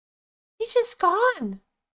He's just gone.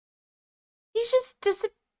 He's just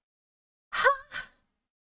Huh?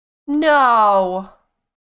 No.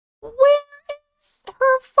 Where is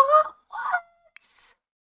her phone? What?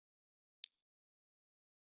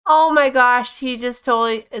 Oh my gosh, he just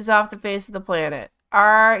totally is off the face of the planet.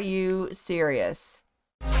 Are you serious?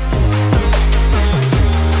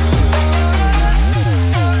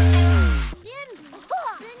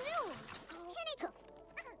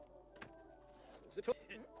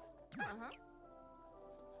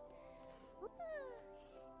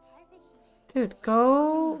 Dude,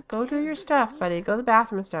 go do your stuff, buddy. Go to the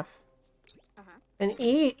bathroom and stuff. And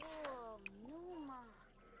eat.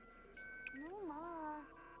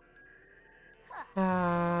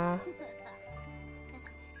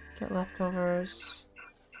 Get leftovers.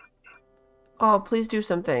 Oh, please do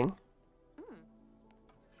something.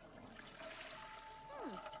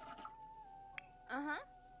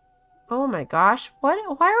 Oh my gosh. Why are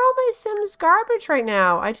all my Sims garbage right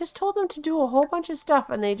now? I just told them to do a whole bunch of stuff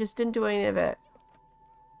and they just didn't do any of it.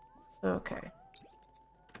 Okay.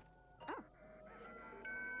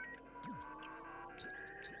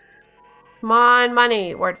 Come on,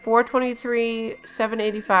 money. We're at 423,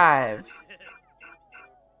 785.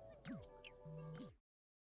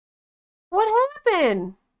 What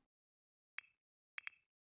happened?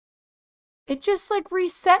 It just like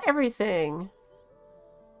reset everything.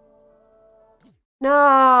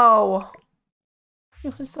 No.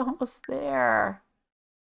 It was almost there.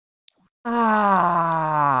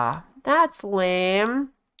 Ah, that's lame.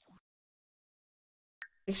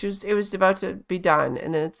 It was about to be done,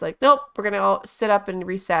 and then it's like, nope, we're gonna all sit up and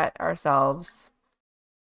reset ourselves.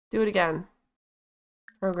 Do it again.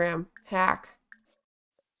 Program. Hack.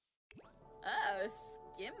 Oh,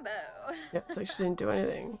 Skimbo. Yep, so she didn't do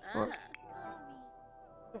anything.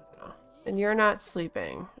 And you're not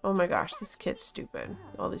sleeping. Oh my gosh, this kid's stupid.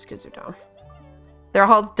 All these kids are dumb. They're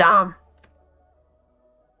all dumb.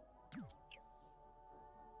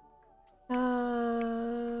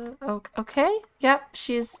 Okay. Yep,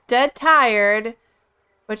 she's dead tired.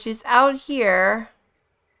 But she's out here.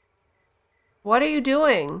 What are you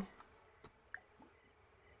doing?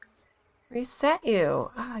 Reset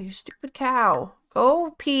you. Ah, you stupid cow.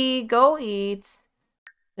 Go pee, go eat,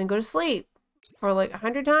 and go to sleep. For like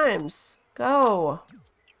 100 times. Go.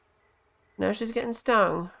 Now she's getting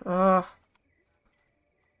stung. Ugh.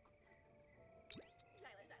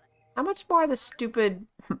 How much more of this stupid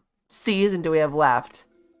season do we have left?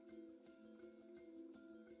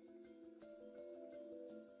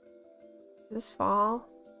 Is this fall?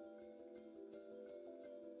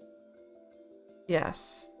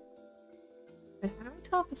 Yes. And how do I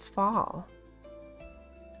tell if it's fall?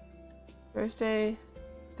 Thursday.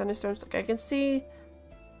 Thunderstorms. Like I can see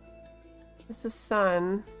this is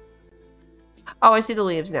sun. Oh, I see the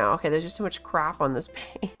leaves now. Okay, there's just too much crap on this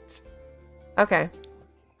page. Okay.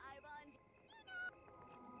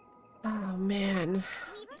 Oh man.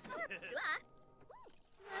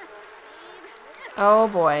 Oh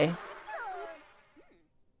boy.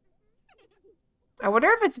 I wonder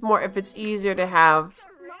if it's easier to have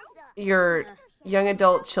your young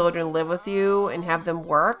adult children live with you and have them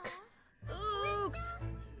work.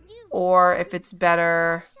 Or if it's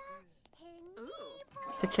better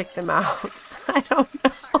to kick them out. I don't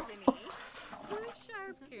know.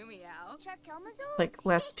 Like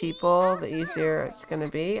less people, the easier it's gonna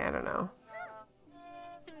be. I don't know.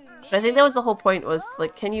 But I think that was the whole point, was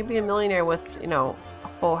like, can you be a millionaire with, you know, a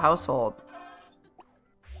full household?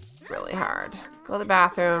 It's really hard. Go to the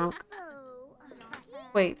bathroom.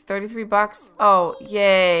 Wait, 33 bucks? Oh,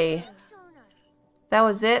 yay. That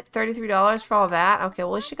was it? $33 for all that? Okay,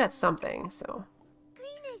 well, at least she got something, so.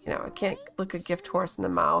 You know, I can't look a gift horse in the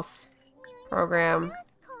mouth. Program.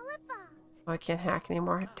 Oh, I can't hack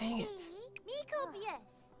anymore. Dang it.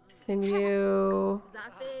 Can you...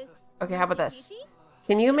 Okay, how about this?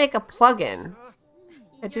 Can you make a plugin?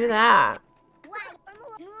 I do that.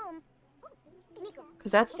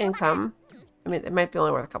 Because that's income. I mean, it might be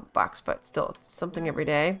only worth a couple bucks, but still, it's something every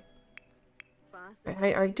day.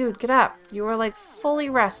 Alright, dude, get up. You were like fully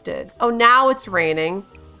rested. Oh, now it's raining.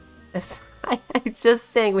 I'm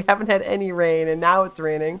just saying we haven't had any rain and now it's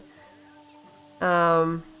raining.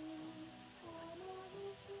 Oh,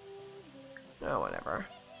 whatever.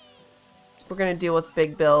 We're gonna deal with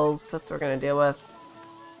big bills. That's what we're gonna deal with.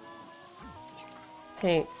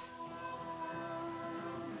 Paint.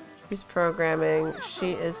 She's programming.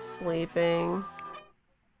 She is sleeping.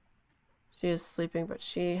 She is sleeping, but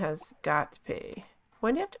she has got to pee.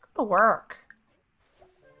 When do you have to go to work?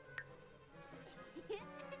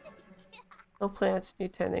 No plants, new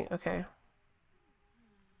tending. Okay.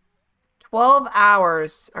 12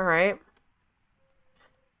 hours. All right.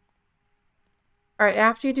 Alright,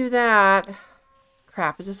 after you do that...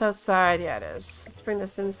 Crap, is this outside? Yeah, it is. Let's bring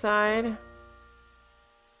this inside.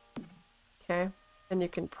 Okay. And you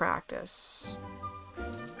can practice.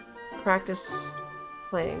 Practice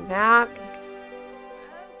playing that.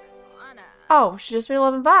 Oh, she just made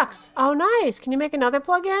 11 bucks. Oh, nice. Can you make another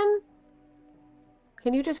plugin?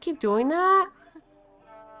 Can you just keep doing that?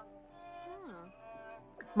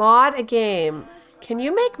 Mod a game. Can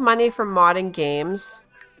you make money from modding games?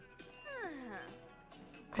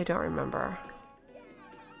 I don't remember.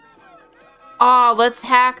 Oh, let's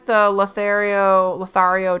hack the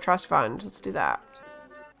Lothario Trust Fund. Let's do that.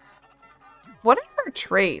 What are her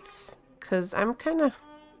traits? Because I'm kind of...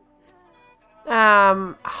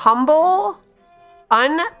 humble?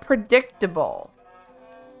 Unpredictable.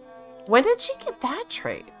 When did she get that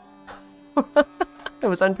trait? It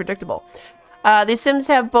was unpredictable. These Sims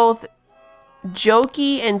have both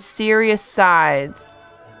jokey and serious sides.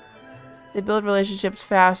 They build relationships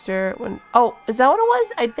faster when... Oh, is that what it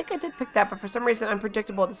was? I think I did pick that, but for some reason,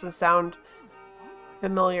 unpredictable doesn't sound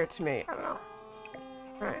familiar to me. I don't know.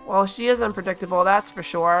 Alright, well, she is unpredictable, that's for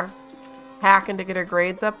sure. Hacking to get her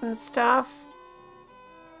grades up and stuff.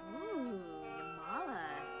 Ooh, Yamala.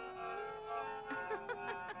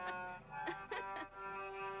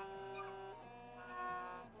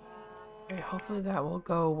 Okay, hopefully that will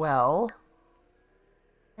go well.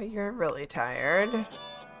 But you're really tired.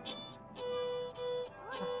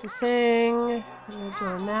 Practicing. You're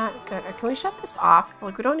doing that. Good. Can we shut this off?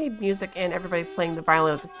 Like, we don't need music and everybody playing the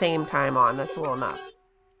violin at the same time on. That's a little nuts.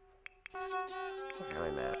 Okay, wait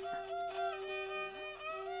a minute.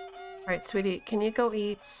 Alright, sweetie, can you go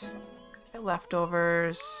eat? Get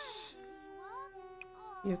leftovers.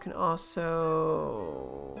 You can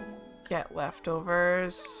also get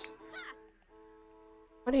leftovers.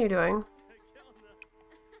 What are you doing?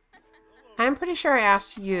 I'm pretty sure I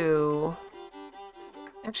asked you.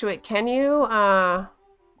 Actually, wait, can you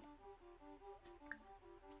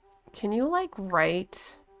like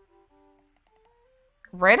write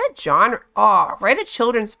a genre? Oh, write a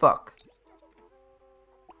children's book.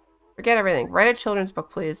 Forget everything. Write a children's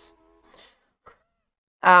book, please.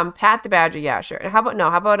 Pat the Badger, yeah, sure. How about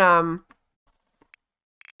how about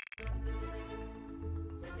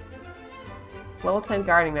level 10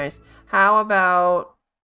 gardening, nice. How about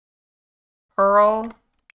Pearl?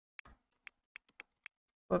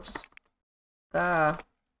 Whoops. The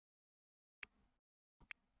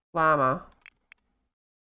llama.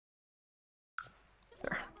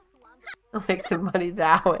 Sure. I'll make some money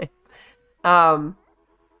that way. I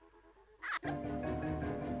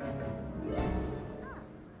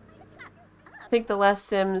think the less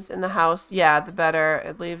Sims in the house, yeah, the better.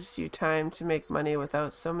 It leaves you time to make money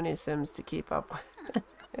without so many Sims to keep up with.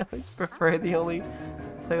 I always prefer the only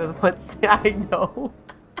play with one Sim. I know.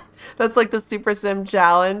 That's like the Super Sim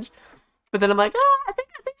challenge. But then I'm like, oh, I think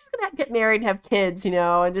she's gonna get married and have kids, you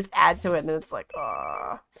know, and just add to it. And then it's like,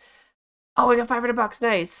 oh, we got 500 bucks.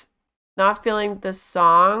 Nice. Not feeling the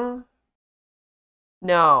song?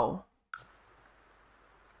 No.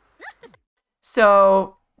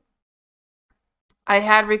 So I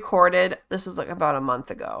had recorded, this was like about a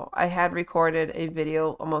month ago. I had recorded a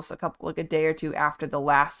video almost like a day or two after the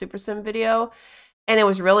last Super Sim video. And it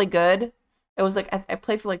was really good. It was like, I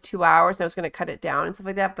played for like 2 hours and I was going to cut it down and stuff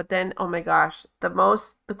like that. But then, oh my gosh, the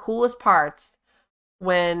coolest parts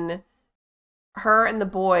when her and the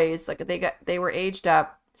boys, like they were aged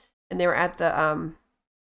up and they were at the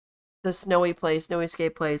snowy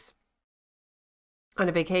escape place on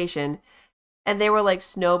a vacation. And they were like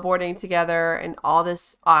snowboarding together and all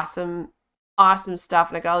this awesome stuff.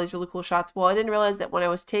 And I got all these really cool shots. Well, I didn't realize that when I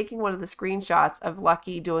was taking one of the screenshots of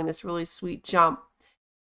Lucky doing this really sweet jump,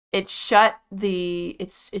 it switched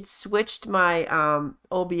my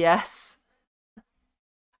OBS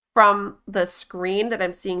from the screen that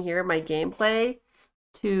I'm seeing here, my gameplay,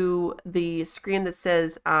 to the screen that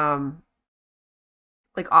says like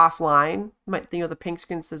offline. The pink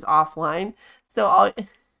screen says offline. So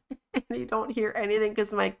you don't hear anything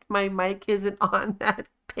because my mic isn't on that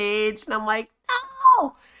page, and I'm like,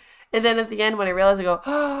 no. And then at the end when I realized, I go,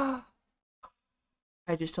 oh,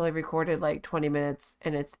 I just totally recorded like 20 minutes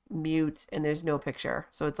and it's mute and there's no picture.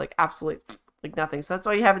 So it's like absolutely like nothing. So that's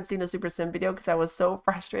why you haven't seen a Super Sim video, because I was so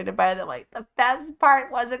frustrated by it that like the best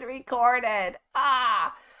part wasn't recorded.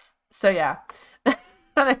 So yeah.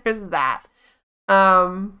 There's that.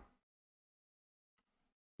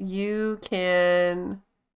 You can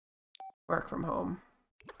work from home.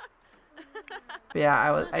 But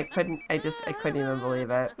yeah, I couldn't even believe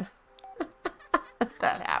it.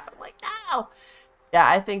 That happened. Like, no. Yeah,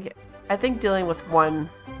 I think dealing with one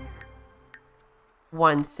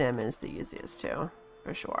one sim is the easiest too,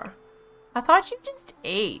 for sure. I thought you just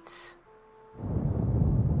ate.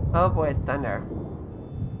 Oh boy, it's thunder.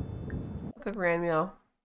 Cook a grand meal.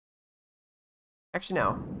 Actually,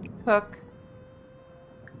 no. Cook.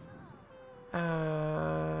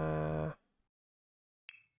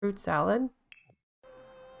 Fruit salad.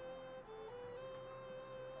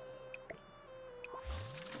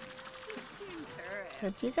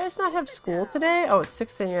 Do you guys not have school today? Oh, it's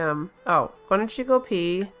 6 a.m. Oh, why don't you go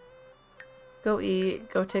pee, go eat,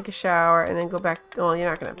 go take a shower, and then go back. Well, you're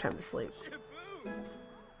not gonna have time to sleep.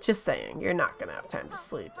 Just saying, you're not gonna have time to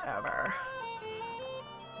sleep ever.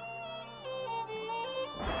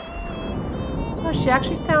 Oh, she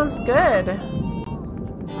actually sounds good.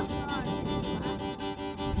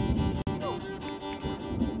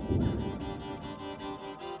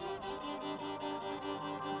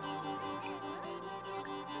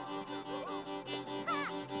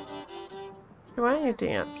 Why don't you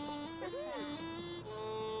dance?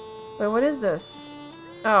 Wait, what is this?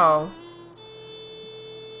 Oh.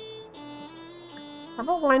 How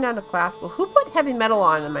about wind down to classical? Who put heavy metal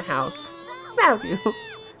on in my house? What's the matter with you?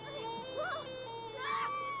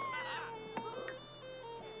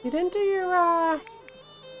 You didn't do your,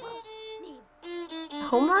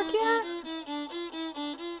 homework yet?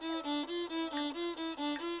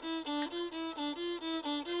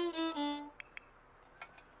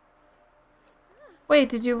 Wait,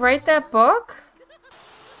 did you write that book?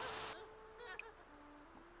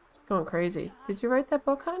 Going crazy. Did you write that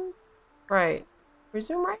book, hon? Right.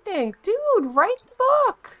 Resume writing. Dude, write the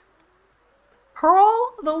book!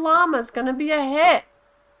 Pearl the Llama's gonna be a hit.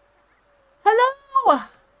 Hello!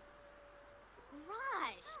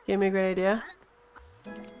 Gave me a great idea.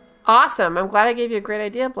 Awesome. I'm glad I gave you a great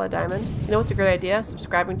idea, Blood Diamond. You know what's a great idea?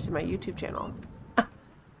 Subscribing to my YouTube channel.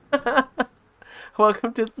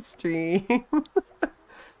 Welcome to the stream.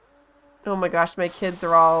 Oh my gosh, my kids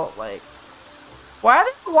are all like... Why are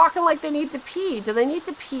they walking like they need to pee? Do they need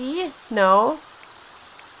to pee? No.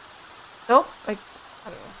 Nope. I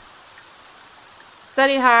don't know.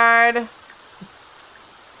 Study hard.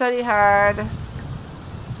 Study hard.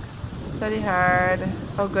 Study hard.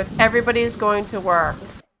 Oh good. Everybody's going to work.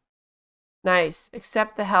 Nice.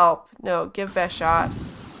 Accept the help. No, give best shot.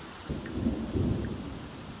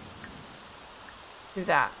 Do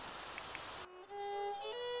that.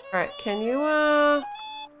 Alright, can you,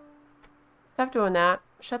 stop doing that.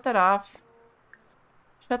 Shut that off.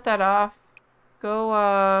 Shut that off.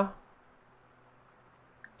 Go,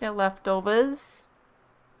 get leftovers.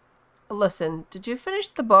 Listen, did you finish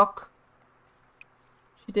the book?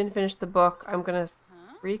 If you didn't finish the book, I'm gonna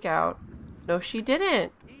freak out. No, she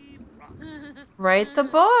didn't. Write the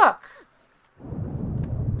book!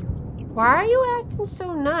 Why are you acting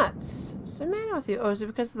so nuts? What's the matter with you? Oh, is it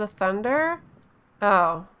because of the thunder?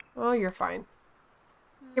 Oh. Oh, you're fine.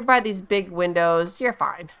 You're by these big windows. You're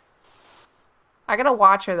fine. I gotta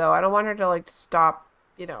watch her, though. I don't want her to, like, stop,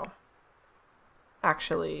 you know,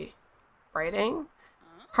 actually writing.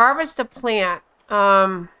 Harvest a plant.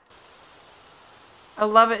 I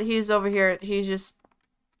love it. He's over here. He's just...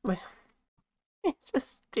 He's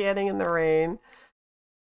just standing in the rain.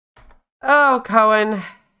 Oh, Cohen.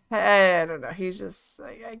 I don't know. He's just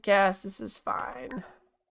like, I guess this is fine.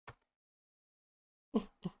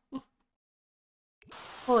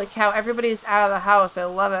 Holy cow, everybody's out of the house. I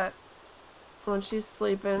love it. When she's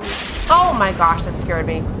sleeping. Oh my gosh, that scared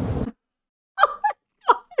me. Oh my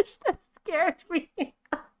gosh, that scared me.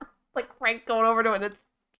 Like Frank going over to it and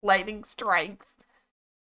lightning strikes.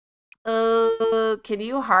 Can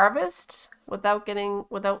you harvest without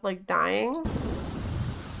like dying?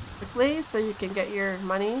 Quickly so you can get your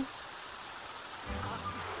money?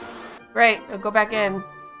 Great, I'll go back in.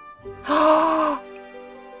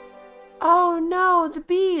 Oh no, the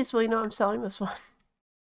bees! Well, you know I'm selling this one.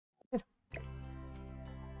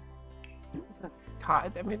 I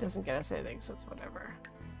mean, it doesn't get us anything, so it's whatever.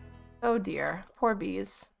 Oh dear, poor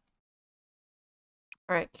bees.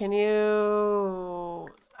 Alright, can you...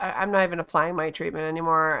 I'm not even applying my treatment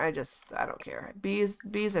anymore. I don't care. Bees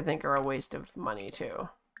I think are a waste of money too.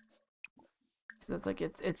 It's like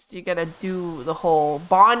it's you gotta do the whole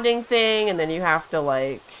bonding thing, and then you have to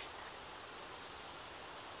like,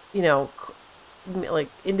 you know, like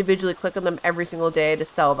individually click on them every single day to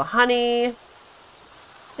sell the honey.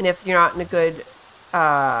 And if you're not in a good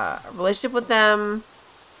relationship with them,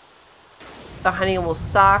 the honey will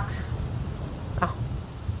suck. Oh.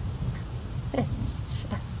 It's just,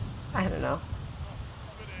 I don't know.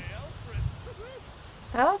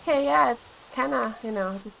 Okay, yeah, it's kind of, you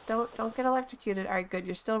know, just don't get electrocuted. All right, good.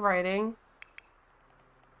 You're still writing.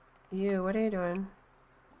 You, what are you doing?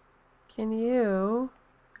 Can you...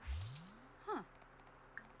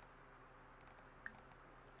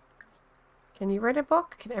 Can you write a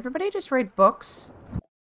book? Can everybody just write books?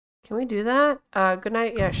 Can we do that? Good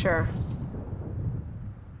night? Yeah, sure.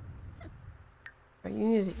 Right, you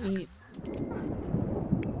need to eat.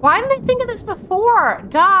 Why didn't I think of this before?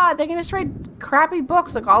 Duh, they can just write crappy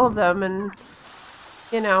books, like all of them, and,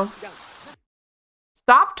 you know.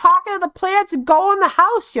 Stop talking to the plants and go in the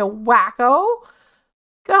house, you wacko.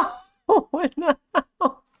 Go in the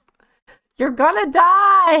house. You're gonna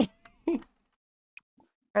die.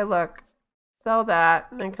 Alright, look. Sell that,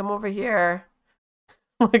 and then come over here.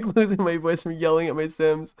 I'm like losing my voice from yelling at my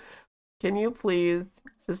Sims. Can you please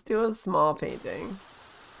just do a small painting?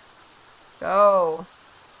 Go.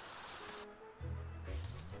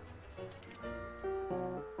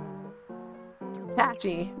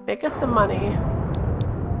 Tachi, make us some money.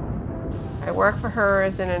 I work for her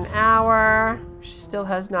as in an hour. She still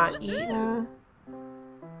has not eaten.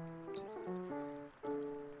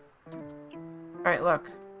 Alright,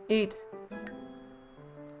 look. Eat.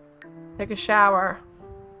 Take a shower.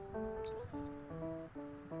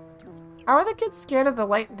 How are the kids scared of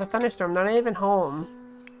the thunderstorm? They're not even home.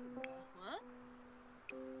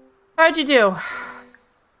 How'd you do?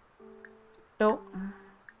 Nope.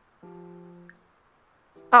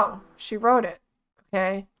 Oh, she wrote it.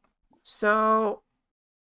 Okay. So...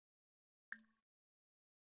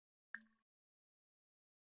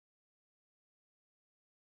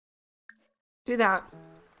 do that.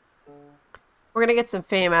 We're gonna get some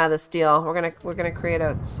fame out of this deal. We're gonna create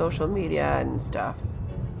a social media and stuff.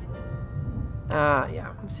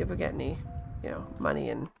 Yeah. Let's see if we get any, you know, money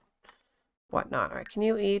and whatnot. All right. Can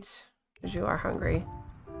you eat? Because you are hungry.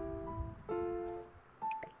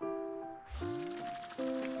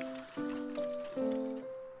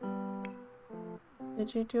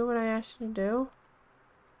 Did you do what I asked you to do?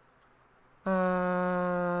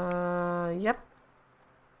 Yep.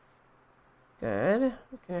 Good.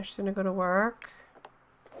 Okay, she's gonna go to work.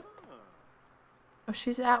 Oh,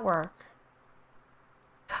 she's at work.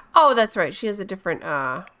 Oh, that's right. She has a different,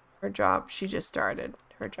 her job. She just started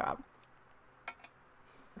her job.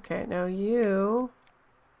 Okay, now you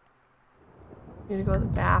need to go to the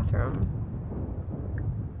bathroom.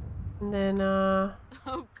 And then,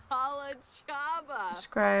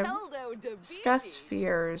 describe, discuss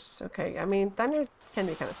fears. Okay, I mean, thunder can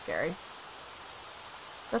be kind of scary.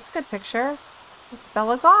 That's a good picture. It's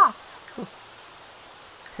Bella Goth.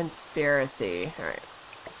 Conspiracy. Alright.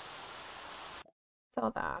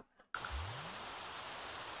 Sell that.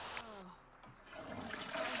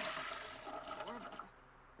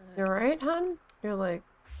 You alright, hun? You're like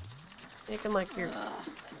making like you're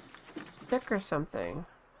sick or something.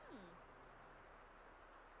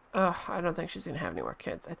 Ugh, I don't think she's gonna have any more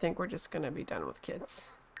kids. I think we're just gonna be done with kids.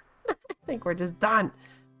 I think we're just done.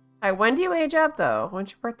 Alright, when do you age up though?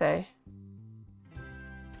 When's your birthday?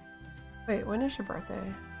 Wait, when is your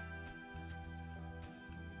birthday?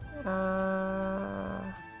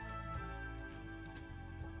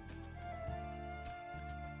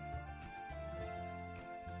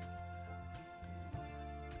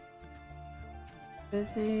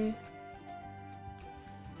 Busy.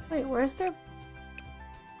 Wait, where's their...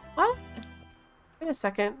 What? Wait a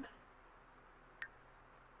second.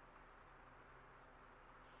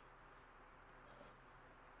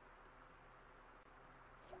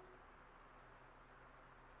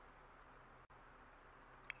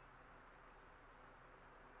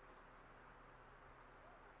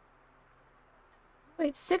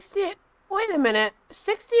 Wait, 68... Wait a minute.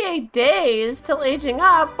 68 days till aging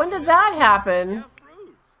up? When did that happen?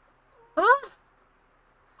 Huh?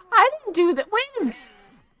 I didn't do that. Wait a minute.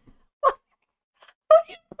 What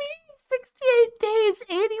do you mean? 68 days,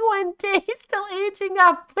 81 days till aging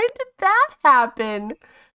up. When did that happen?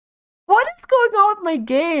 What is going on with my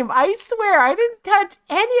game? I swear, I didn't touch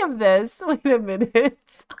any of this. Wait a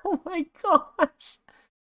minute. Oh my gosh.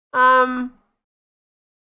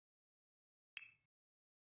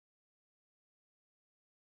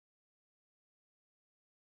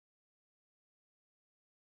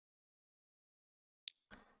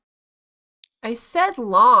 I said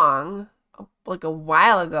long, like a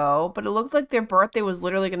while ago, but it looked like their birthday was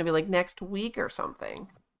literally going to be like next week or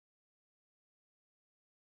something.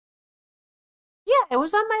 Yeah, it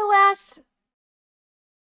was on my last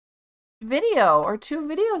video or 2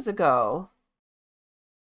 videos ago.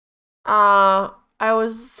 I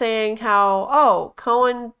was saying how, oh,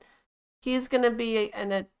 Cohen, he's going to be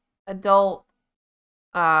an adult,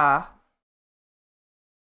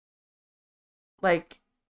 like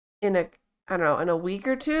in a, I don't know, in a week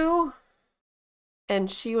or 2. And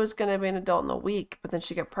she was gonna be an adult in a week, but then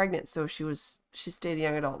she got pregnant, so she stayed a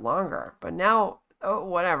young adult longer. But now, oh,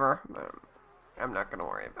 whatever. I'm not gonna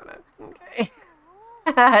worry about it. Okay.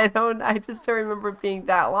 I just don't remember it being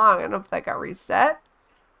that long. I don't know if that got reset.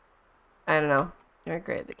 I don't know. All right,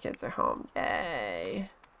 great. The kids are home. Yay.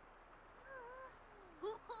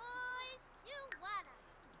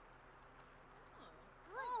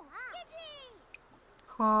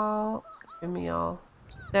 Call a meal.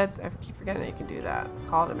 I keep forgetting that you can do that.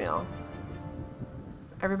 Call it a meal.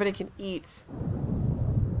 Everybody can eat.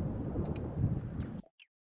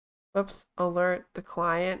 Whoops. Alert the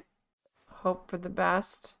client. Hope for the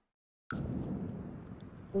best.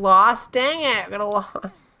 Lost. Dang it. I got a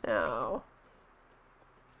lost. No.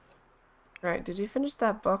 Alright, did you finish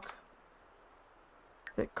that book?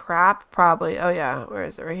 Is it crap? Probably. Oh yeah. Where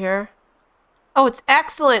is it? Right here? Oh, it's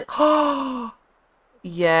excellent. Oh,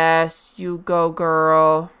 yes, you go,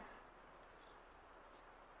 girl.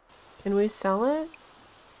 Can we sell it?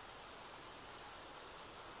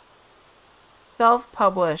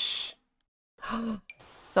 Self-publish.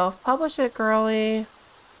 Self-publish it, girly.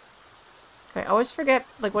 I always forget,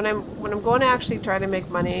 like when I'm going to actually try to make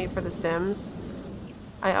money for The Sims,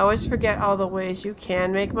 I always forget all the ways you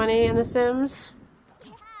can make money in The Sims.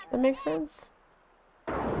 That makes sense?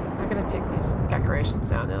 I'm gonna take these decorations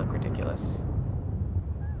down. They look ridiculous.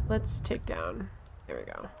 Let's take down. There we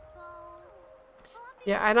go.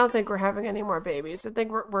 Yeah, I don't think we're having any more babies. I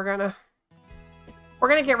think we're gonna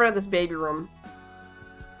get rid of this baby room.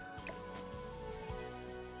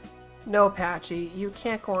 No, Patchy, you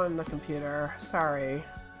can't go on the computer. Sorry.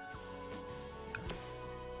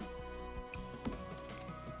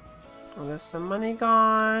 Well, there's some money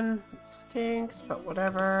gone. It stinks, but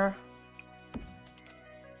whatever.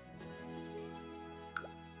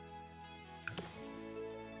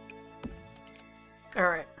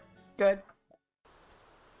 Alright, good.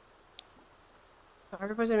 So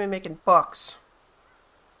everybody's gonna be making books.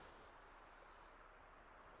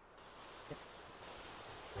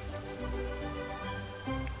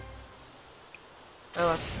 Oh,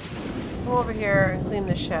 look. Come over here and clean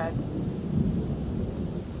the shed.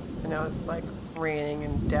 I know it's like raining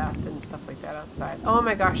and death and stuff like that outside. Oh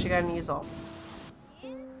my gosh, you got an easel.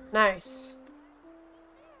 Nice.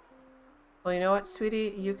 Well, you know what,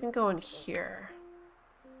 sweetie? You can go in here.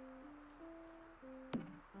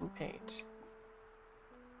 And paint.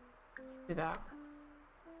 Do that.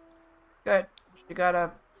 Good. You got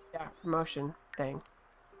a, yeah, promotion thing.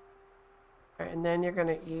 Alright, and then you're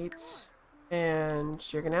gonna eat. And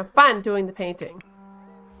you're gonna have fun doing the painting.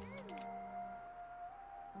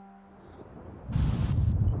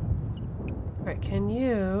 Alright, can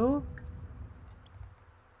you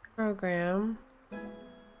program?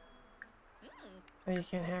 Oh, you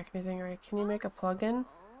can't hack anything, right? Can you make a plugin?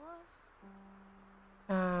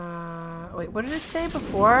 Wait, what did it say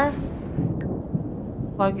before?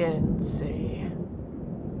 Plugin, let's see.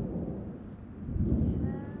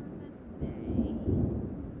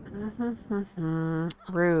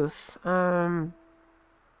 Ruth,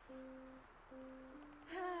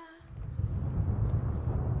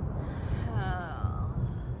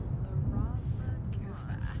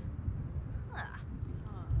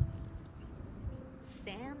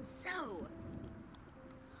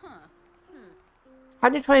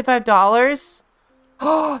 $125?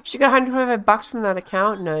 Oh, she got $125 from that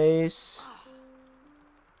account. Nice.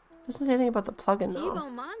 Doesn't say anything about the plugin though.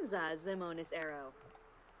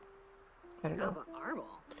 I don't know.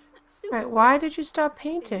 Alright, why did you stop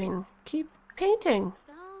painting? Keep painting.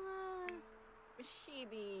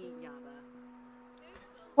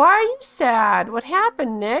 Why are you sad? What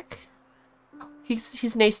happened, Nick?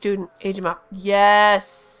 He's an A student. Age him up.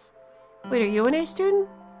 Yes. Wait, are you an A student?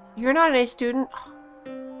 You're not an A student.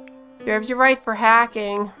 Serves you right for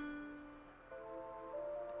hacking.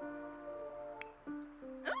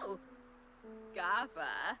 Ooh,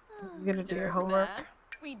 Gaffa. You gotta do your homework.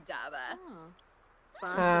 We daba.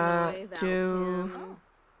 Do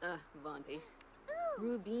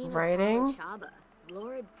writing.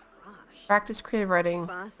 Practice creative writing.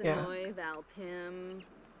 Yeah.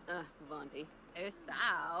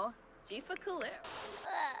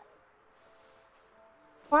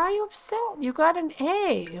 Why are you upset? You got an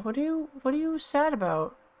A. What are you sad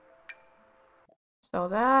about? Sell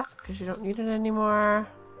that because you don't need it anymore.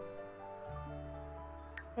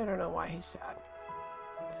 I don't know why he's sad.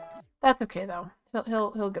 That's okay though.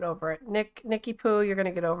 He'll get over it. Nicky Poo, you're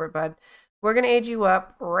gonna get over it, bud. We're gonna age you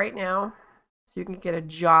up right now so you can get a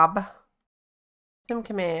job. Sim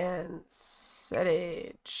commands. Set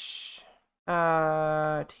age.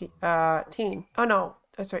 Teen. Oh no,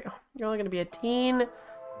 that's right. You're only gonna be a teen.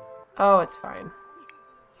 Oh, it's fine.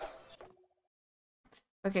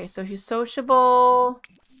 Okay, so he's sociable.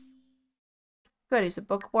 Good, he's a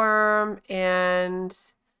bookworm, and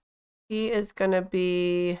he is gonna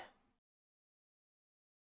be...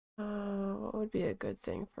 what would be a good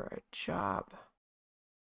thing for a job?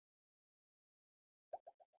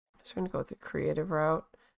 So I'm gonna go with the creative route.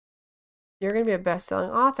 You're gonna be a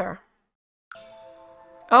best-selling author.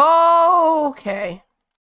 Oh, okay.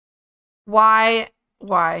 Why?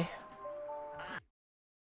 Why?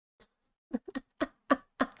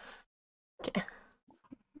 Okay.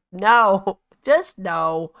 No, just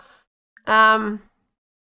no. Okay.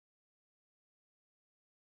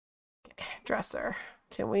 Dresser.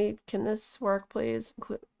 Can this work, please?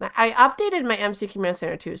 I updated my MC Command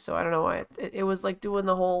Center too, so I don't know why. It was like doing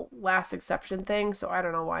the whole last exception thing, so I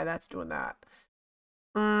don't know why that's doing that.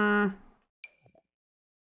 How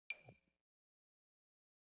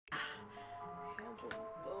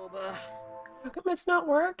come it's not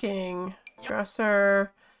working?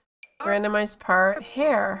 Dresser, randomized part,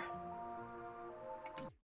 hair.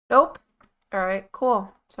 Nope. Alright,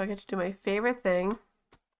 cool. So I get to do my favorite thing.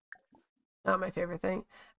 Not my favorite thing.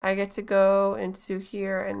 I get to go into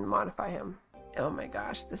here and modify him. Oh my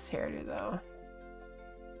gosh, this hairdo though.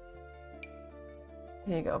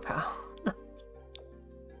 There you go, pal.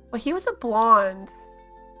 Well, he was a blonde.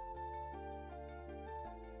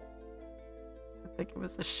 I think it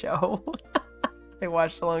was a show I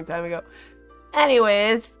watched a long time ago.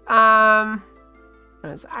 Anyways,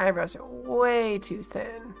 his eyebrows are way too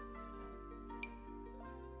thin.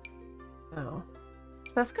 Oh,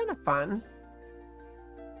 that's kind of fun.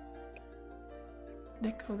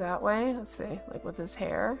 Did it go that way? Let's see, like with his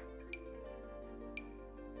hair.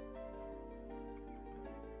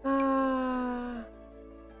 What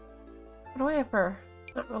do I have for?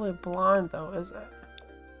 Not really blonde though, is it?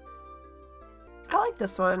 I like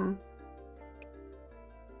this one.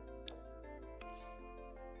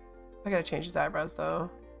 I gotta change his eyebrows though.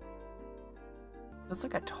 It's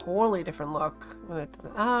like a totally different look.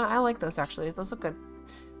 I like those actually. Those look good.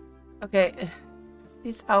 Okay.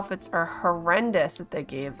 These outfits are horrendous that they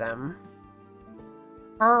gave them.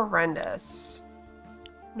 Horrendous.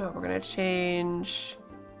 No, we're gonna change...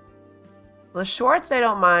 The shorts I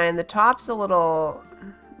don't mind. The top's a little...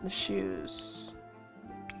 The shoes.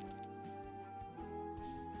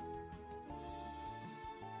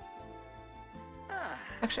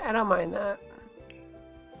 Actually, I don't mind that.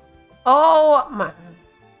 Oh my...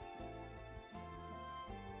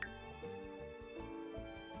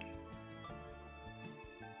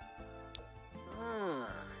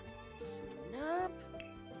 Snap.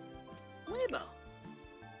 Weibo.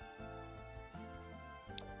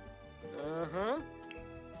 Uh-huh.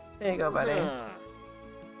 There you go, buddy.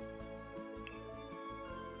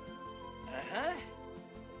 Uh-huh.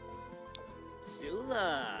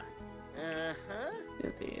 Sula. Uh-huh.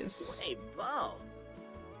 Do these. Weibo.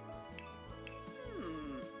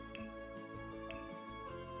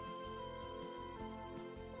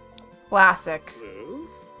 Classic. Blue.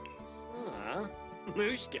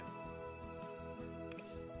 Mushka.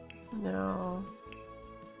 No.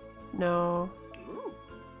 No. Ooh.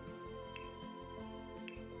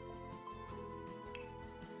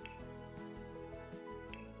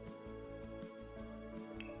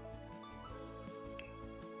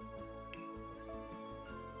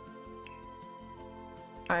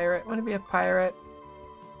 Pirate. Want to be a pirate.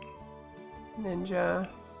 Ninja.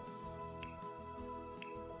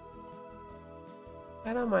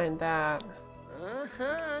 I don't mind that.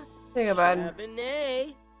 Uh-huh. There you go, bud.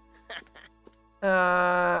 Cabernet.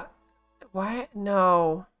 Why?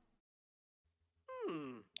 No.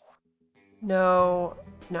 No.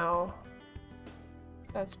 No.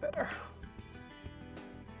 That's better.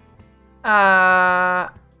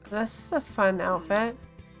 This is a fun outfit.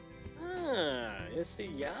 It's a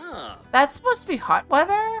yeah. That's supposed to be hot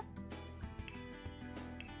weather?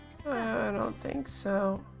 I don't think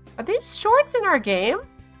so. Are these shorts in our game?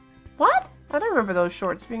 What? I don't remember those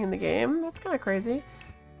shorts being in the game. That's kind of crazy.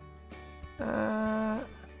 There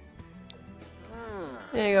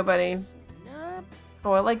you go, buddy.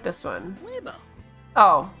 Oh, I like this one.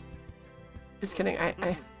 Oh. Just kidding.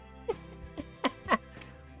 I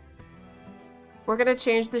We're gonna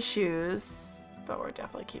change the shoes, but we're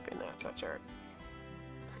definitely keeping that sweatshirt.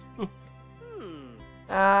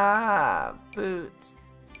 Boots.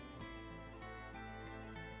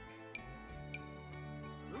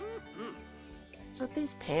 What's with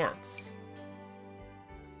these pants?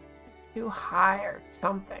 Too high or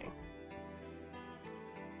something.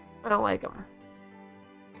 I don't like them.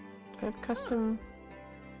 Do I have custom?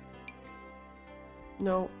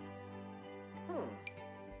 No.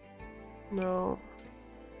 No.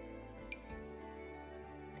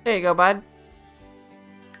 There you go, bud.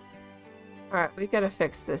 Alright, we gotta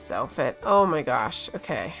fix this outfit. Oh my gosh,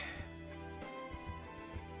 okay.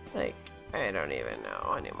 Like, I don't even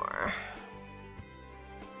know anymore.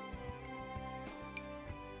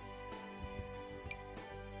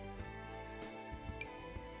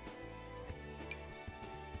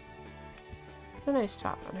 It's a nice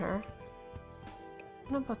top on her.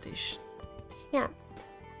 What about these pants?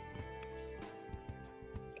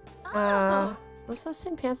 Those the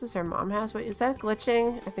same pants as her mom has? Wait, is that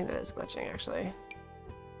glitching? I think that is glitching, actually.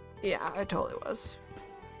 Yeah, it totally was.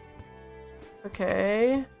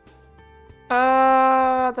 Okay.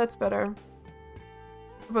 That's better.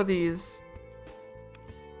 What about these?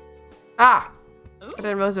 Ah! I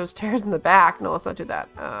didn't realize there was tears in the back. No, let's not do that.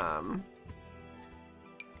 Can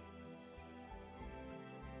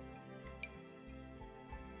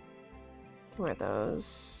wear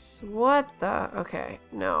those. What the? Okay,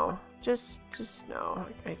 no. Just no.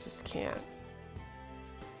 I just can't.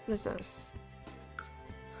 What is this?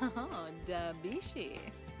 Oh, Dabishi.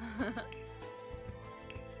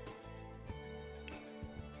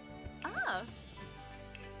 Ah.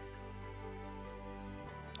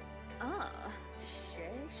 Ah,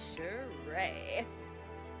 Shay.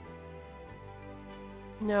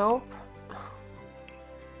 Nope.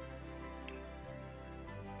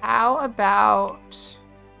 How about...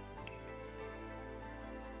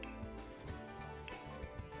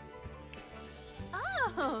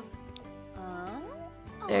 Oh.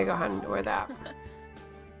 There you go, hon. Wear that.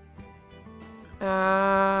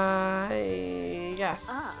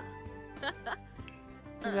 Yes.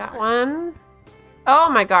 Do that one. Oh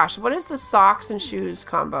my gosh, what is the socks and shoes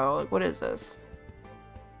combo? Like, what is this?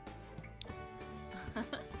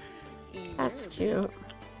 That's cute.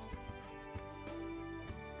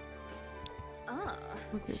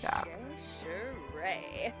 We'll do that.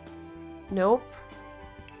 Nope.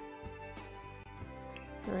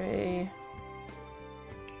 3,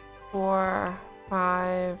 4,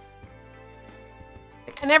 5.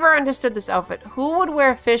 I never understood this outfit. Who would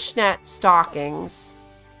wear fishnet stockings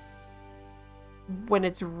when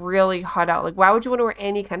it's really hot out? Like, why would you want to wear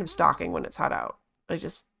any kind of stocking when it's hot out? It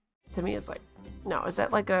just, to me, it's like, no. Is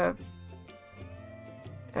that like a,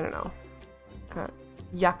 I don't know, a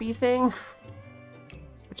yuppie thing?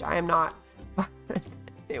 Which I am not.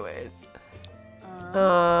 Anyways.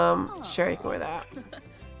 Sure, you can wear that.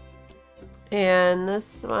 And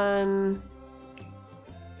this one...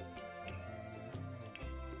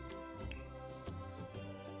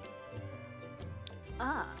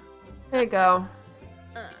 There you go.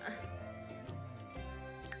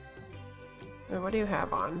 What do you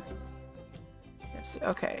have on? Yes,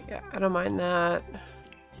 okay, yeah, I don't mind that.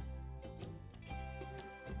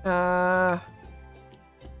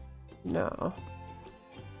 No.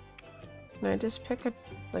 Can I just pick a,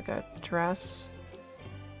 like a dress?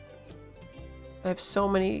 I have so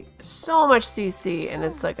much CC, and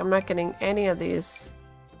it's like, I'm not getting any of these.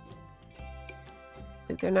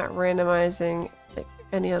 Like, they're not randomizing, like,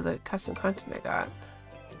 any of the custom content I got.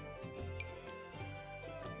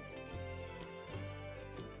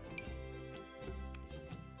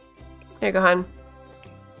 Here you go, hon.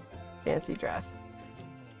 Fancy dress.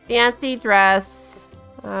 Fancy dress.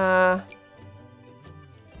 Oh,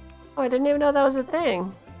 I didn't even know that was a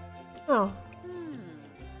thing. Oh.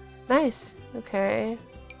 Nice. Okay.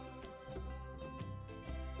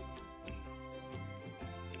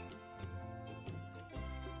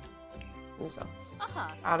 This is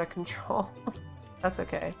out of control. That's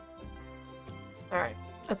okay. Alright.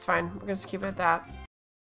 That's fine. We're gonna just keep it at that.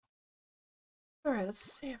 Alright,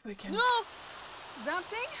 let's see if we can... No!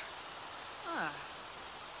 Zapsing? Ah.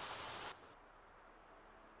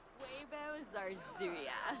 Weibo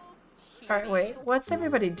Zarzuria. Alright, wait. What's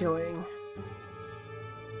everybody doing?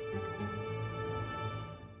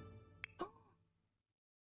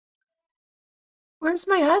 Where's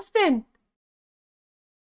my husband?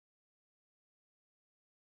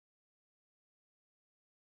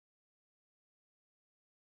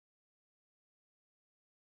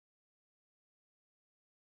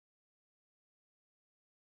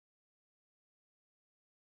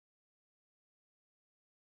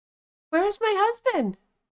 Where's my husband?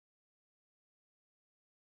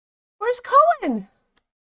 Where's Cohen?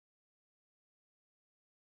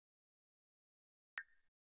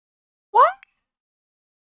 What?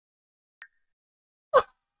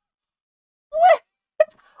 Wait,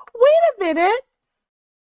 wait a minute.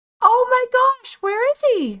 Oh my gosh, where is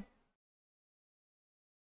he?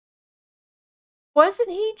 Wasn't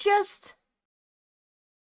he just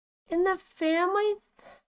in the family?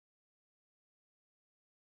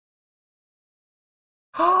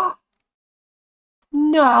 Oh,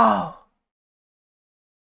 No.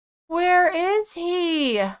 Where is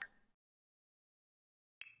he?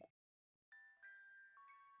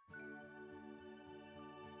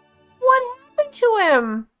 What happened to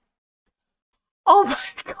him? Oh my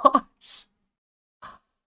gosh.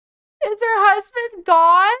 Is her husband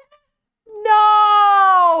gone?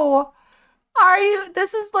 No! Are you?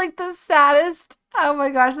 This is like the saddest. Oh my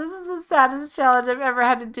gosh, this is the saddest challenge I've ever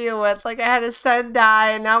had to deal with. Like, I had a son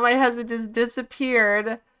die, and now my husband just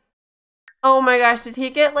disappeared. Oh my gosh, did he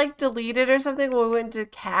get like deleted or something when we went to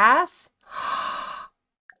Cass?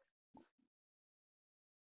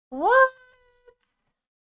 What?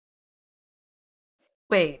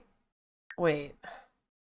 Wait, wait.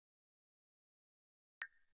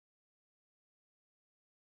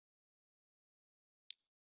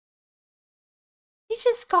 He's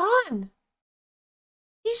just gone.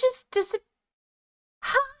 He's just disappeared.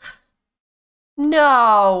 Huh?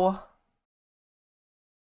 No.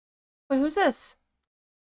 Wait, who's this?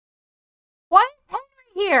 Why is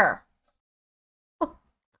Henry here? Oh,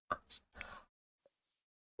 gosh.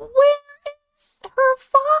 Where is her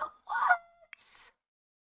father? What?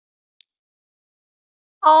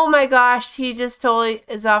 Oh my gosh, he just totally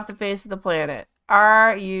is off the face of the planet.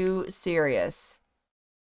 Are you serious?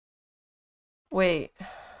 Wait.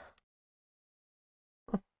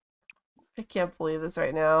 I can't believe this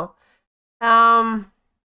right now. Can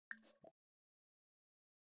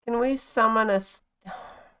we summon a...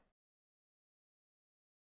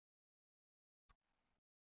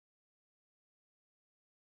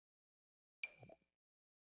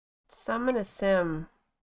 Summon a sim.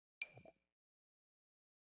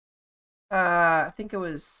 I think it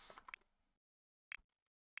was...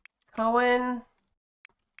 Cohen.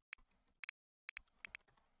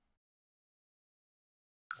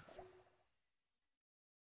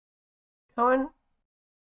 Cohen?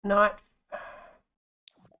 Not...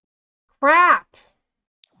 Crap!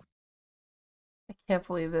 I can't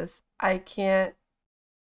believe this. I can't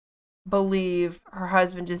believe her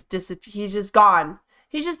husband just disappeared. He's just gone.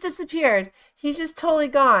 He just disappeared. He's just totally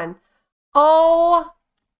gone. Oh.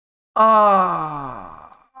 Oh.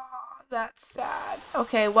 That's sad.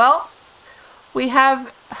 Okay, well, we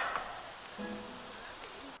have...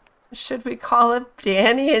 Should we call up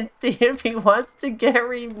Danny and see if he wants to get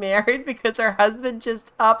remarried because her husband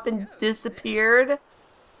just up and disappeared?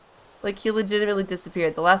 Like, he legitimately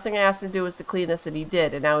disappeared. The last thing I asked him to do was to clean this, and he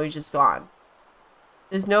did, and now he's just gone.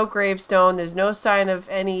 There's no gravestone. There's no sign of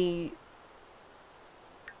any,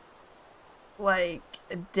 like,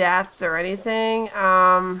 deaths or anything.